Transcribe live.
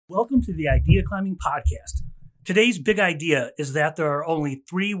Welcome to the Idea Climbing Podcast. Today's big idea is that there are only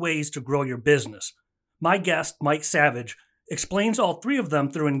 3 ways to grow your business. My guest, Mike Savage, explains all 3 of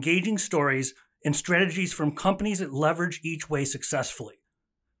them through engaging stories and strategies from companies that leverage each way successfully.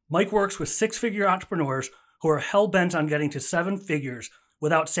 Mike works with 6-figure entrepreneurs who are hell-bent on getting to 7 figures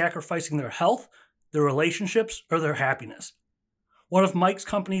without sacrificing their health, their relationships, or their happiness. One of Mike's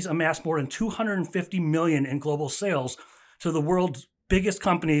companies amassed more than $250 million in global sales to the world's biggest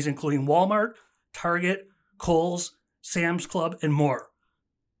companies, including Walmart, Target, Kohl's, Sam's Club, and more.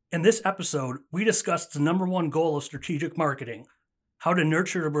 In this episode, we discussed the number 1 goal of strategic marketing, how to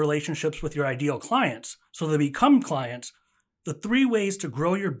nurture relationships with your ideal clients so they become clients, the 3 ways to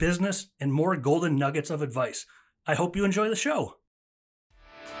grow your business, and more golden nuggets of advice. I hope you enjoy the show.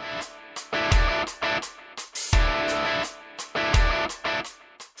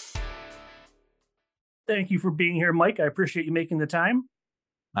 Thank you for being here, Mike. I appreciate you making the time.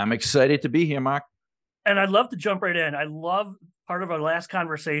 I'm excited to be here, Mark. And I'd love to jump right in. I love part of our last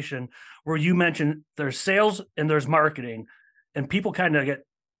conversation where you mentioned there's sales and there's marketing, and people kind of get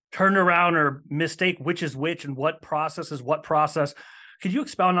turned around or mistake which is which and what process is what process. Could you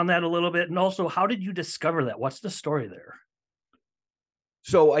expound on that a little bit? And also, how did you discover that? What's the story there?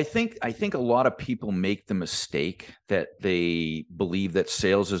 So I think a lot of people make the mistake that they believe that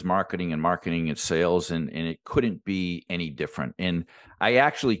sales is marketing and marketing is sales, and it couldn't be any different. And I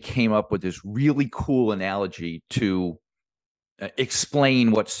actually came up with this really cool analogy to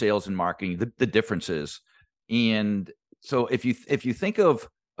explain what sales and marketing, the difference is. And so if you think of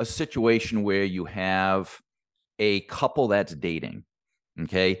a situation where you have a couple that's dating,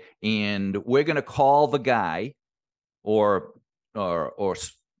 okay, and we're going to call the guy or not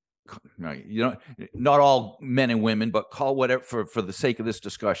all men and women, but call whatever for the sake of this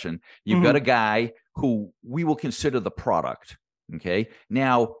discussion. You've got a guy who we will consider the product. Okay.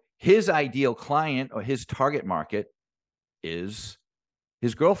 Now his ideal client or his target market is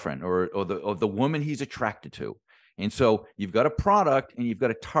his girlfriend or the woman he's attracted to. And so you've got a product and you've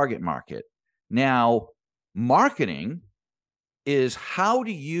got a target market. Now, marketing is how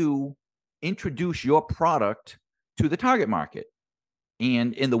do you introduce your product to the target market?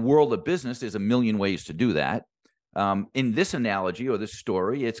 And in the world of business, there's a million ways to do that. In this analogy or this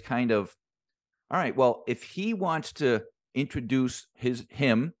story, it's kind of, all right, well, if he wants to introduce his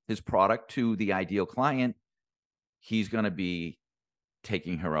product to the ideal client, he's going to be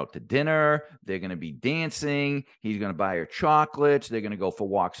taking her out to dinner. They're going to be dancing. He's going to buy her chocolates. They're going to go for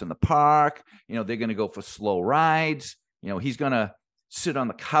walks in the park. They're going to go for slow rides. He's going to sit on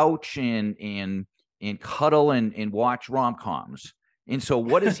the couch and cuddle and watch rom-coms. And so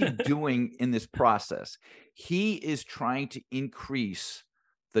what is he doing in this process? He is trying to increase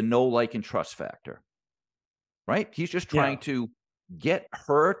the know, like, and trust factor, right? He's just trying to get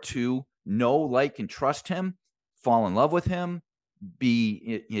her to know, like, and trust him, fall in love with him,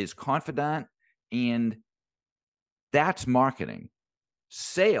 be his confidant. And that's marketing.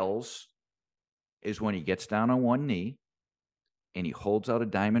 Sales is when he gets down on one knee and he holds out a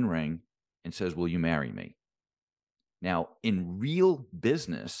diamond ring and says, "Will you marry me?" Now, in real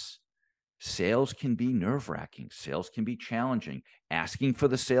business, sales can be nerve-wracking. Sales can be challenging. Asking for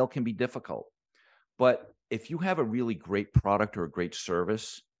the sale can be difficult. But if you have a really great product or a great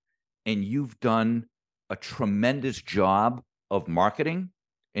service, and you've done a tremendous job of marketing,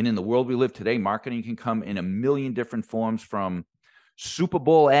 and in the world we live today, marketing can come in a million different forms, from Super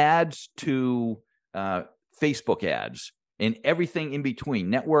Bowl ads to Facebook ads and everything in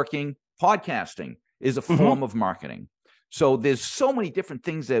between. Networking, podcasting is a form of marketing. So there's so many different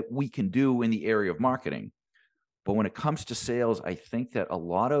things that we can do in the area of marketing. But when it comes to sales, I think that a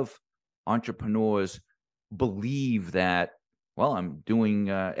lot of entrepreneurs believe that, well, I'm doing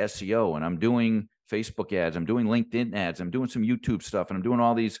SEO and I'm doing Facebook ads, I'm doing LinkedIn ads, I'm doing some YouTube stuff, and I'm doing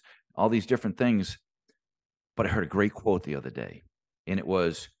all these different things. But I heard a great quote the other day, and it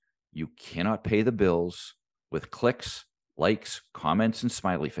was, "You cannot pay the bills with clicks, likes, comments, and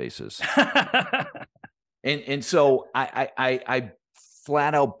smiley faces." And so I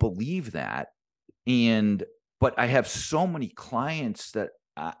flat out believe that. But I have so many clients that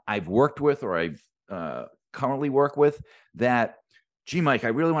I've worked with or I've currently work with that, "Gee, Mike, I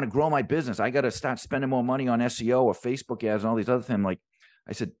really want to grow my business. I got to start spending more money on SEO or Facebook ads and all these other things."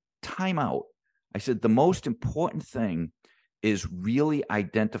 I said, time out. I said, the most important thing is really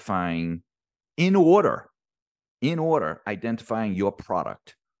identifying in order, identifying your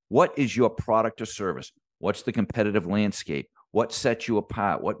product. What is your product or service? What's the competitive landscape? What sets you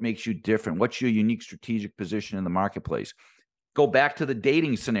apart? What makes you different? What's your unique strategic position in the marketplace? Go back to the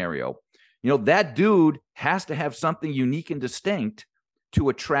dating scenario. That dude has to have something unique and distinct to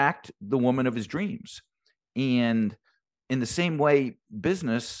attract the woman of his dreams. And in the same way,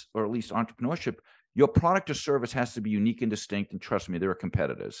 business, or at least entrepreneurship, your product or service has to be unique and distinct. And trust me, there are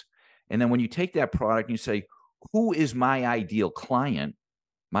competitors. And then when you take that product and you say, who is my ideal client?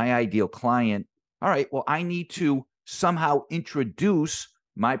 My ideal client. All right, well, I need to somehow introduce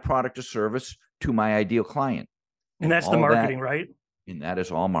my product or service to my ideal client. And that's the marketing, right? And that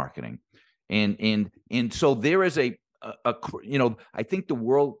is all marketing. And so there is a I think the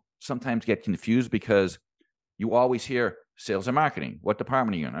world sometimes get confused because you always hear sales and marketing. What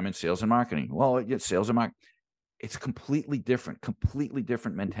department are you in? I'm in sales and marketing. Well, it's sales and marketing. It's completely different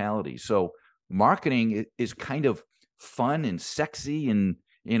mentality. So marketing is kind of fun and sexy and,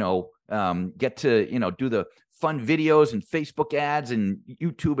 get to, do the fun videos and Facebook ads and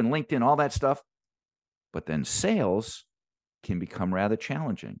YouTube and LinkedIn, all that stuff. But then sales can become rather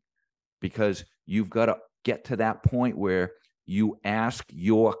challenging because you've got to get to that point where you ask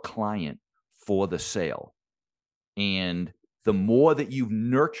your client for the sale. And the more that you've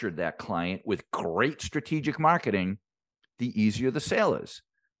nurtured that client with great strategic marketing, the easier the sale is.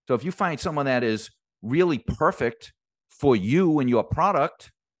 So if you find someone that is really perfect for you and your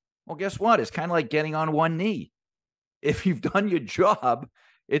product, well, guess what? It's kind of like getting on one knee. If you've done your job,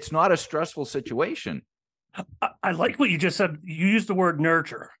 it's not a stressful situation. I like what you just said. You used the word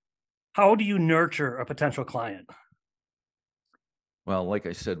nurture. How do you nurture a potential client? Well, like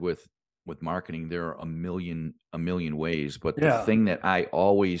I said, with marketing, there are a million ways. But the thing that I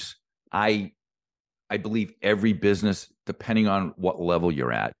believe every business, depending on what level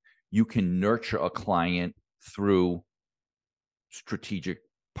you're at, you can nurture a client through strategic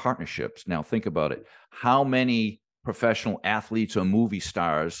partnerships. Now, think about it. How many professional athletes or movie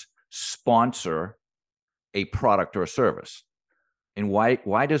stars sponsor a product or a service? And why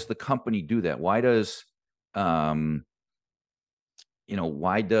does the company do that? Why does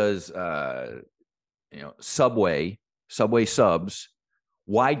Subway subs,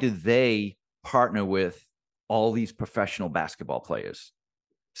 why do they partner with all these professional basketball players?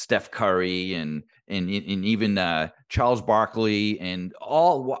 Steph Curry and even Charles Barkley and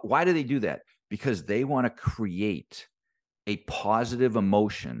all. Why do they do that? Because they want to create a positive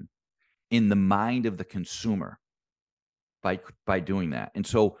emotion in the mind of the consumer by doing that. And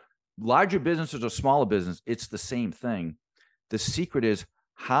so larger businesses or smaller business, it's the same thing. The secret is,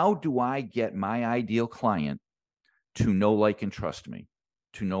 how do I get my ideal client to know, like, and trust me,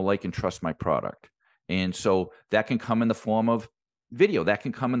 to know, like, and trust my product? And so that can come in the form of video. That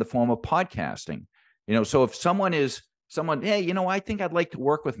can come in the form of podcasting. So if someone, hey, I think I'd like to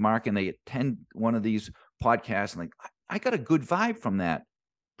work with Mark, and they attend one of these podcasts, and I got a good vibe from that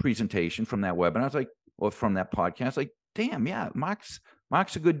presentation, from that webinar. I was like, or from that podcast, like, damn, yeah, Mark's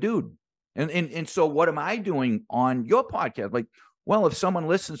a good dude. And so what am I doing on your podcast? Like, well, if someone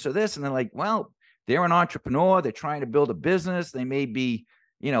listens to this and they're like, well, they're an entrepreneur, they're trying to build a business, they may be,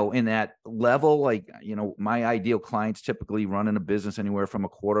 in that level, like, my ideal clients typically running a business anywhere from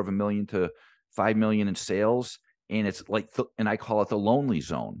 $250,000 to $5 million in sales. And it's like, and I call it the lonely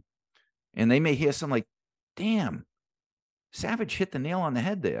zone. And they may hear something like, damn, Savage hit the nail on the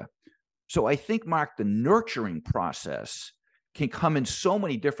head there. So I think, Mark, the nurturing process can come in so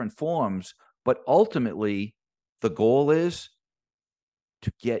many different forms, but ultimately the goal is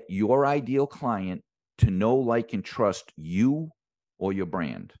to get your ideal client to know, like, and trust you or your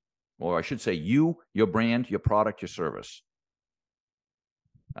brand, or I should say you, your brand, your product, your service.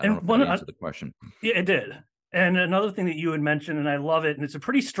 I don't know if that answered the question. Yeah, it did. And another thing that you had mentioned, and I love it, and it's a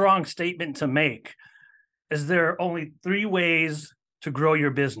pretty strong statement to make, is there are only 3 ways to grow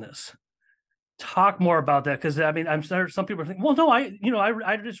your business. Talk more about that, because I'm sure some people are thinking, well, no,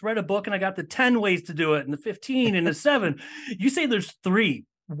 I just read a book and I got the 10 ways to do it, and the 15 and the 7. You say there's 3.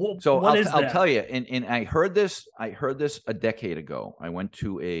 So I'll tell you, and I heard this a decade ago. I went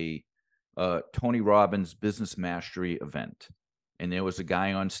to a Tony Robbins Business Mastery event, and there was a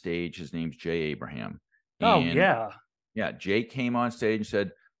guy on stage. His name's Jay Abraham. And yeah. Jay came on stage and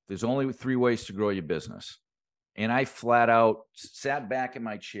said, "There's only 3 ways to grow your business." And I flat out sat back in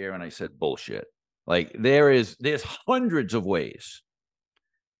my chair and I said, bullshit. Like, there's hundreds of ways.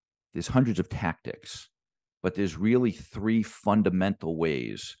 There's hundreds of tactics, but there's really 3 fundamental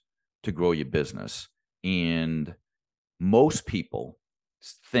ways to grow your business. And most people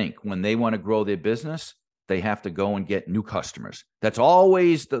think when they want to grow their business, they have to go and get new customers. That's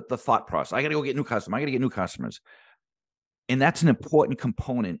always the thought process. I got to go get new customers. I got to get new customers. And that's an important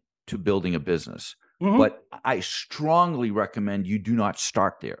component to building a business. Mm-hmm. But I strongly recommend you do not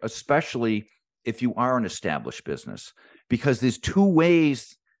start there, especially if you are an established business, because there's 2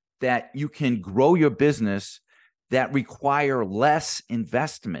 ways that you can grow your business that require less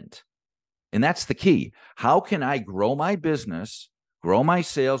investment. And that's the key. How can I grow my business, grow my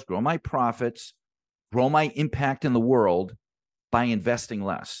sales, grow my profits, grow my impact in the world by investing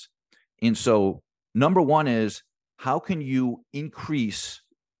less? And so number one is, how can you increase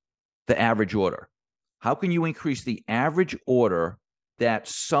the average order? How can you increase the average order that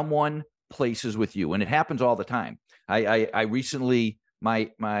someone places with you? And it happens all the time. I recently,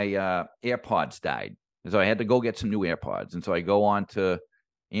 my AirPods died. So I had to go get some new AirPods. And so I go on to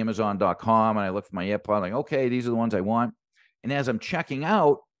Amazon.com and I look for my AirPods, like, okay, these are the ones I want. And as I'm checking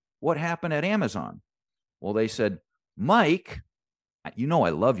out, what happened at Amazon? Well, they said, Mike, you know I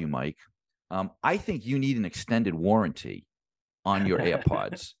love you, Mike. I think you need an extended warranty on your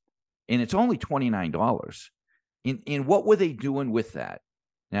AirPods. And it's only $29. And what were they doing with that?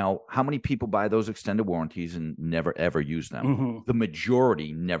 Now, how many people buy those extended warranties and never, ever use them? Mm-hmm. The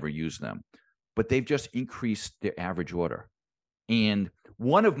majority never use them. But they've just increased their average order. And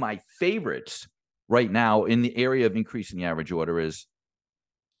one of my favorites right now in the area of increasing the average order is,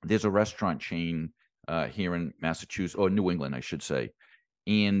 there's a restaurant chain here in Massachusetts, or New England, I should say.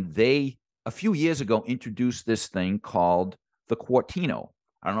 And they, a few years ago, introduced this thing called the Quartino.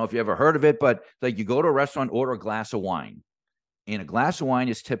 I don't know if you ever heard of it, but like, you go to a restaurant, order a glass of wine. And a glass of wine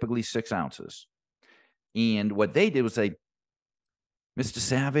is typically 6 ounces. And what they did was say, Mr.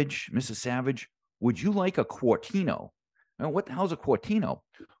 Savage, Mrs. Savage, would you like a Quartino? Now, what the hell is a Quartino?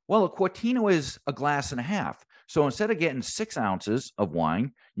 Well, a Quartino is a glass and a half. So instead of getting 6 ounces of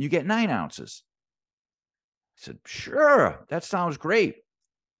wine, you get 9 ounces. I said, sure, that sounds great.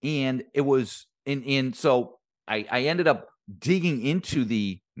 And it was, and so I ended up digging into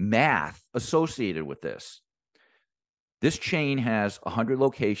the math associated with this. This chain has 100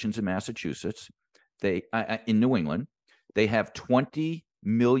 locations in Massachusetts. They in New England. They have 20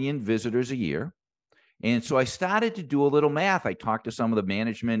 million visitors a year. And so I started to do a little math. I talked to some of the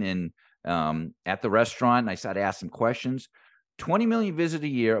management at the restaurant, and I started asking questions. 20 million visitors a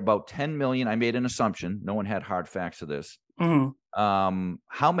year, about 10 million. I made an assumption. No one had hard facts of this. Mm-hmm.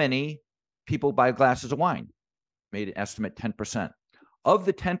 How many people buy glasses of wine? Made an estimate 10%. Of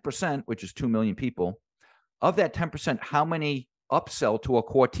the 10%, which is 2 million people, of that 10%, how many upsell to a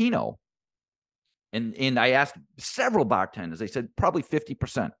Quartino? And I asked several bartenders. They said probably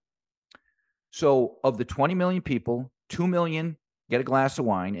 50%. So of the 20 million people, 2 million get a glass of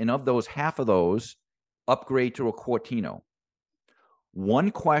wine. And of those, half of those upgrade to a Quartino.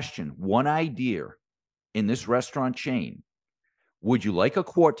 One question, one idea in this restaurant chain, would you like a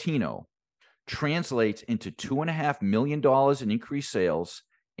Quartino, translates into $2.5 million in increased sales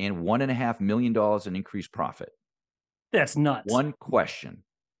and $1.5 million in increased profit. That's nuts. One question.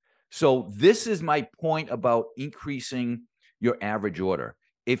 So this is my point about increasing your average order.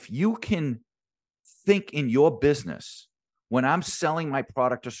 If you can think in your business, when I'm selling my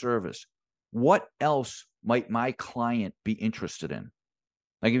product or service, what else might my client be interested in?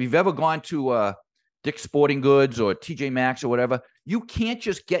 Like, if you've ever gone to Dick's Sporting Goods or TJ Maxx or whatever, you can't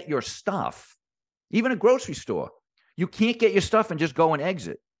just get your stuff. Even a grocery store, you can't get your stuff and just go and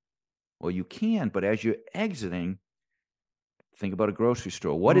exit. Well, you can, but as you're exiting, think about a grocery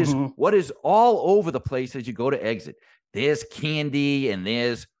store. What is all over the place as you go to exit? There's candy, and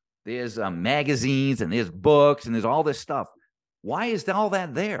there's magazines, and there's books, and there's all this stuff. Why is all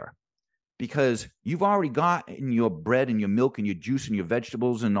that there? Because you've already got in your bread and your milk and your juice and your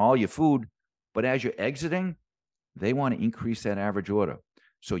vegetables and all your food. But as you're exiting, they want to increase that average order.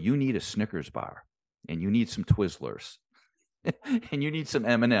 So you need a Snickers bar, and you need some Twizzlers, and you need some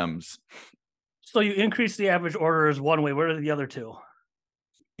M&Ms. So you increase the average order is one way. What are the other two?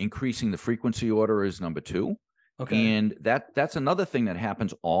 Increasing the frequency order is number 2. Okay. And that's another thing that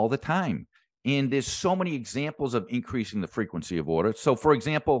happens all the time. And there's so many examples of increasing the frequency of order. So, for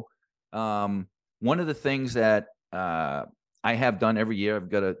example, one of the things that I have done every year, I've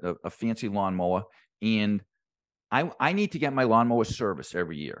got a fancy lawnmower, and I need to get my lawnmower serviced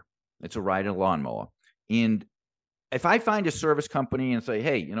every year. It's a riding lawnmower. And if I find a service company and say,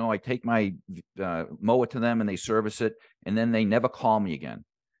 hey, I take my mower to them and they service it, and then they never call me again.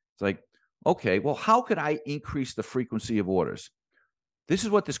 It's like, okay, well, how could I increase the frequency of orders? This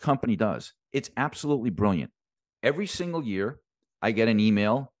is what this company does. It's absolutely brilliant. Every single year, I get an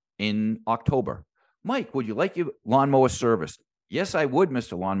email in October. Mike, would you like your lawnmower serviced? Yes, I would,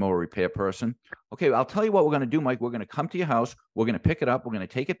 Mr. Lawnmower Repair Person. Okay, I'll tell you what we're going to do, Mike. We're going to come to your house. We're going to pick it up. We're going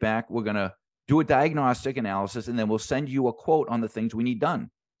to take it back. We're going to do a diagnostic analysis, and then we'll send you a quote on the things we need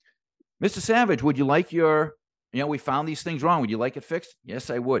done. Mr. Savage, would you like we found these things wrong. Would you like it fixed? Yes,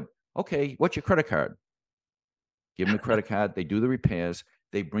 I would. Okay, what's your credit card? Give them the credit card. They do the repairs.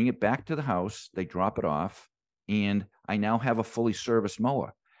 They bring it back to the house. They drop it off. and I now have a fully serviced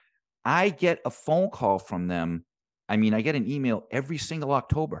mower. I get a phone call from them. I mean, I get an email every single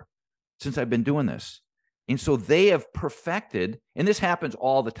October since I've been doing this. And so they have perfected, and this happens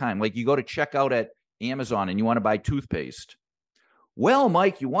all the time. Like you go to check out at Amazon and you want to buy toothpaste. Well,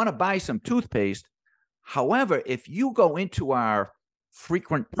 Mike, you want to buy some toothpaste. However, if you go into our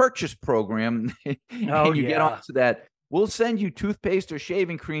frequent purchase program and you get onto that, we'll send you toothpaste or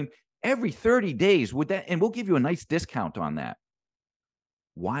shaving cream every 30 days with that, and we'll give you a nice discount on that.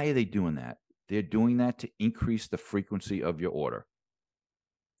 Why are they doing that? They're doing that to increase the frequency of your order.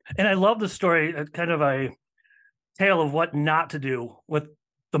 And I love the story, kind of a tale of what not to do with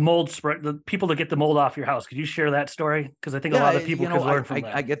the mold spread, the people that get the mold off your house. Could you share that story? Because I think a lot of people could learn from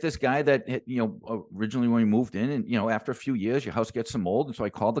that. I get this guy that, originally when we moved in and, after a few years, your house gets some mold. And so I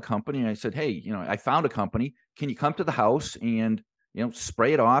called the company and I said, hey, I found a company. Can you come to the house and,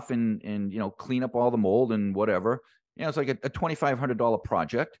 spray it off and clean up all the mold and whatever? It's like a $2,500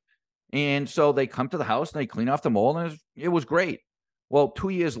 project. And so they come to the house and they clean off the mold and it was great. Well, 2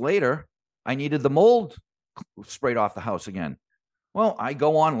 years later, I needed the mold sprayed off the house again. Well, I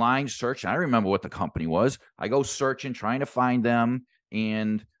go online, search. I remember what the company was. I go searching, trying to find them.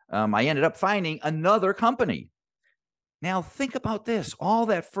 And I ended up finding another company. Now, think about this. All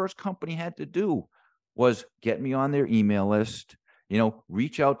that first company had to do was get me on their email list,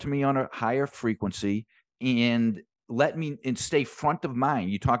 reach out to me on a higher frequency and let me and stay front of mind.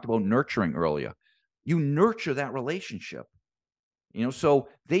 You talked about nurturing earlier. You nurture that relationship. So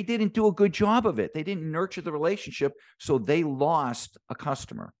they didn't do a good job of it. They didn't nurture the relationship, so they lost a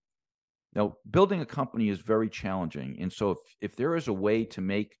customer. Now, building a company is very challenging. And so if there is a way to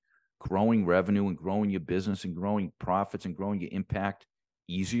make growing revenue and growing your business and growing profits and growing your impact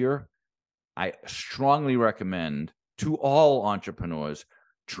easier, I strongly recommend to all entrepreneurs,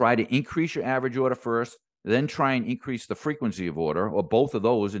 try to increase your average order first, then try and increase the frequency of order, or both of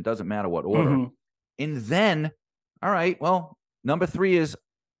those. It doesn't matter what order. Mm-hmm. And then, all right, well, number 3 is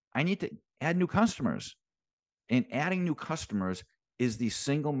I need to add new customers. And adding new customers is the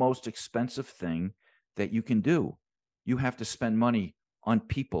single most expensive thing that you can do. You have to spend money on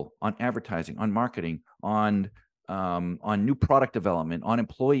people, on advertising, on marketing, on new product development, on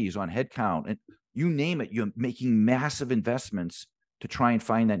employees, on headcount, and you name it. You're making massive investments to try and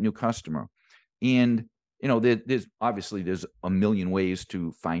find that new customer. And there's obviously a million ways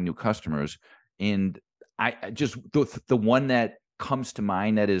to find new customers. And I just, the one that comes to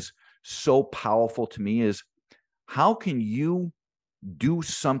mind that is so powerful to me is, how can you do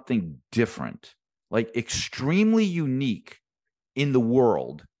something different, like extremely unique in the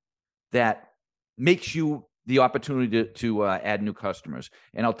world, that makes you the opportunity to add new customers?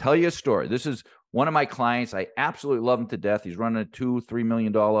 And I'll tell you a story. This is one of my clients. I absolutely love him to death. He's running a $2-3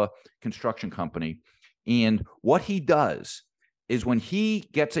 million construction company. And what he does is, when he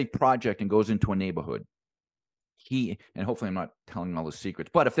gets a project and goes into a neighborhood, and hopefully I'm not telling all the secrets,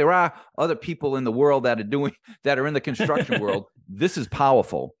 but if there are other people in the world that are in the construction world, this is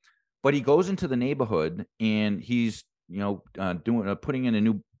powerful. But he goes into the neighborhood and he's, putting in a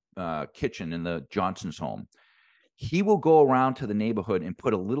new kitchen in the Johnson's home. He will go around to the neighborhood and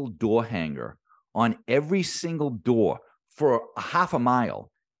put a little door hanger on every single door for a half a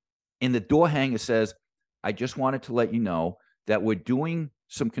mile. And the door hanger says, I just wanted to let you know that we're doing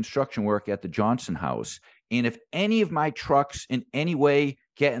some construction work at the Johnson house. And if any of my trucks in any way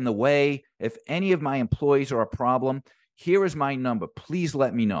get in the way, if any of my employees are a problem, here is my number. Please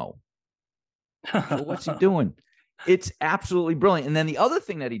let me know. So what's he doing? It's absolutely brilliant. And then the other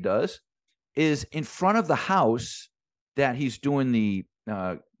thing that he does is, in front of the house that he's doing the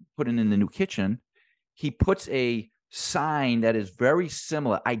putting in the new kitchen, he puts a sign that is very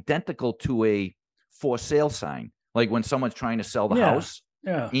similar, identical to a for sale sign, like when someone's trying to sell the house.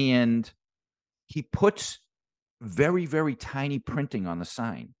 Yeah. And he puts very, very tiny printing on the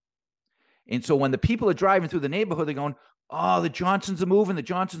sign. And so when the people are driving through the neighborhood, they're going, oh, the Johnsons are moving, the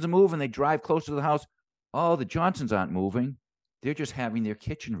Johnsons are moving. They drive closer to the house. Oh, the Johnsons aren't moving. They're just having their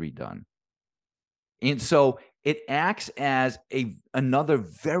kitchen redone. And so it acts as another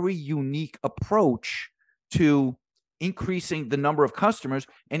very unique approach to increasing the number of customers.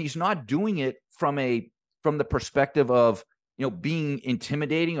 And he's not doing it from the perspective of, being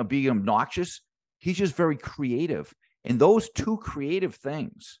intimidating or being obnoxious. He's just very creative. And those two creative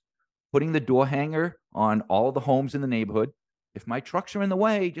things, putting the door hanger on all the homes in the neighborhood, if my trucks are in the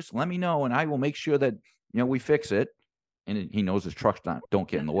way, just let me know and I will make sure that, we fix it. And he knows his trucks don't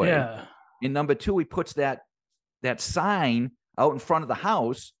get in the way. Yeah. And number 2, he puts that sign out in front of the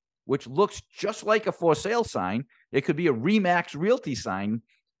house, which looks just like a for sale sign. It could be a RE/MAX Realty sign,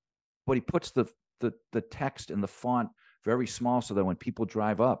 but he puts the the text and the font very small so that when people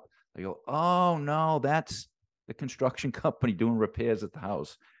drive up, they go, oh no, that's the construction company doing repairs at the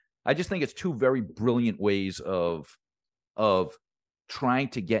house. I just think it's two very brilliant ways of trying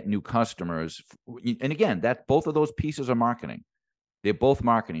to get new customers. And again, that both of those pieces are marketing. They're both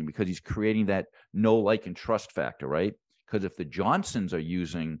marketing because he's creating that know, like, and trust factor, right? Because if the Johnsons are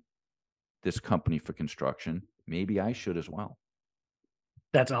using this company for construction, maybe I should as well.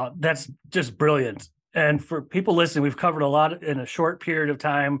 That's just brilliant. And for people listening, we've covered a lot in a short period of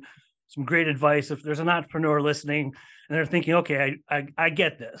time. Some great advice. If there's an entrepreneur listening and they're thinking, okay, I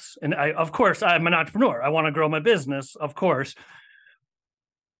get this. And of course, I'm an entrepreneur. I want to grow my business, of course.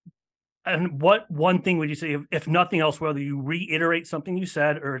 And what one thing would you say, if nothing else, whether you reiterate something you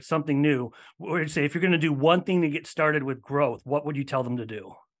said or it's something new, what would you say, if you're going to do one thing to get started with growth, what would you tell them to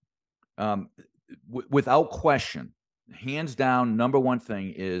do? Without question, hands down, number one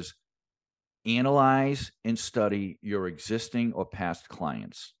thing is analyze and study your existing or past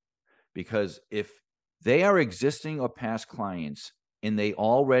clients. Because if they are existing or past clients and they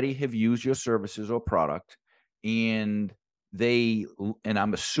already have used your services or product, and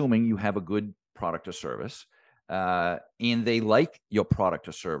I'm assuming you have a good product or service, and they like your product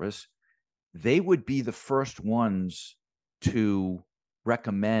or service, they would be the first ones to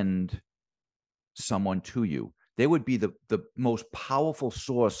recommend someone to you. They would be the most powerful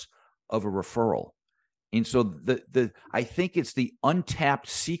source of a referral. And so I think it's the untapped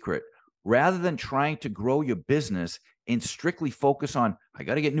secret. Rather than trying to grow your business and strictly focus on, I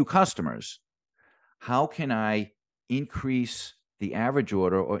got to get new customers, how can I increase the average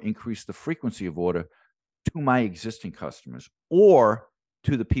order or increase the frequency of order to my existing customers or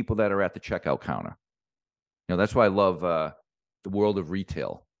to the people that are at the checkout counter? That's why I love the world of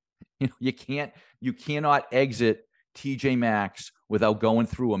retail. You cannot exit TJ Maxx without going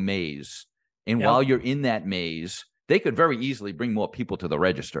through a maze. And while you're in that maze, they could very easily bring more people to the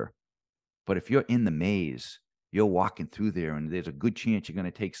register. But if you're in the maze, you're walking through there, and there's a good chance you're going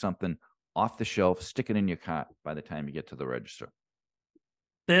to take something off the shelf, stick it in your cart by the time you get to the register.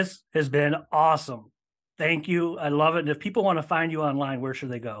 This has been awesome. Thank you. I love it. And if people want to find you online, where should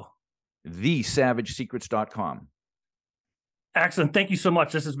they go? TheSavageSecrets.com. Excellent. Thank you so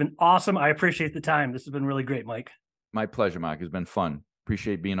much. This has been awesome. I appreciate the time. This has been really great, Mike. My pleasure, Mark. It's been fun.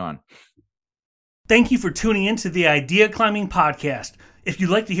 Appreciate being on. Thank you for tuning in to the Idea Climbing Podcast. If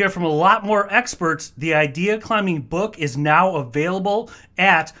you'd like to hear from a lot more experts, the Idea Climbing book is now available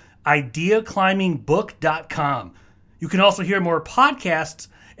at ideaclimbingbook.com. You can also hear more podcasts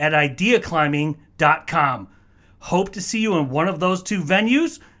at ideaclimbing.com. Hope to see you in one of those two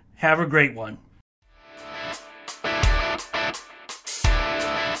venues. Have a great one.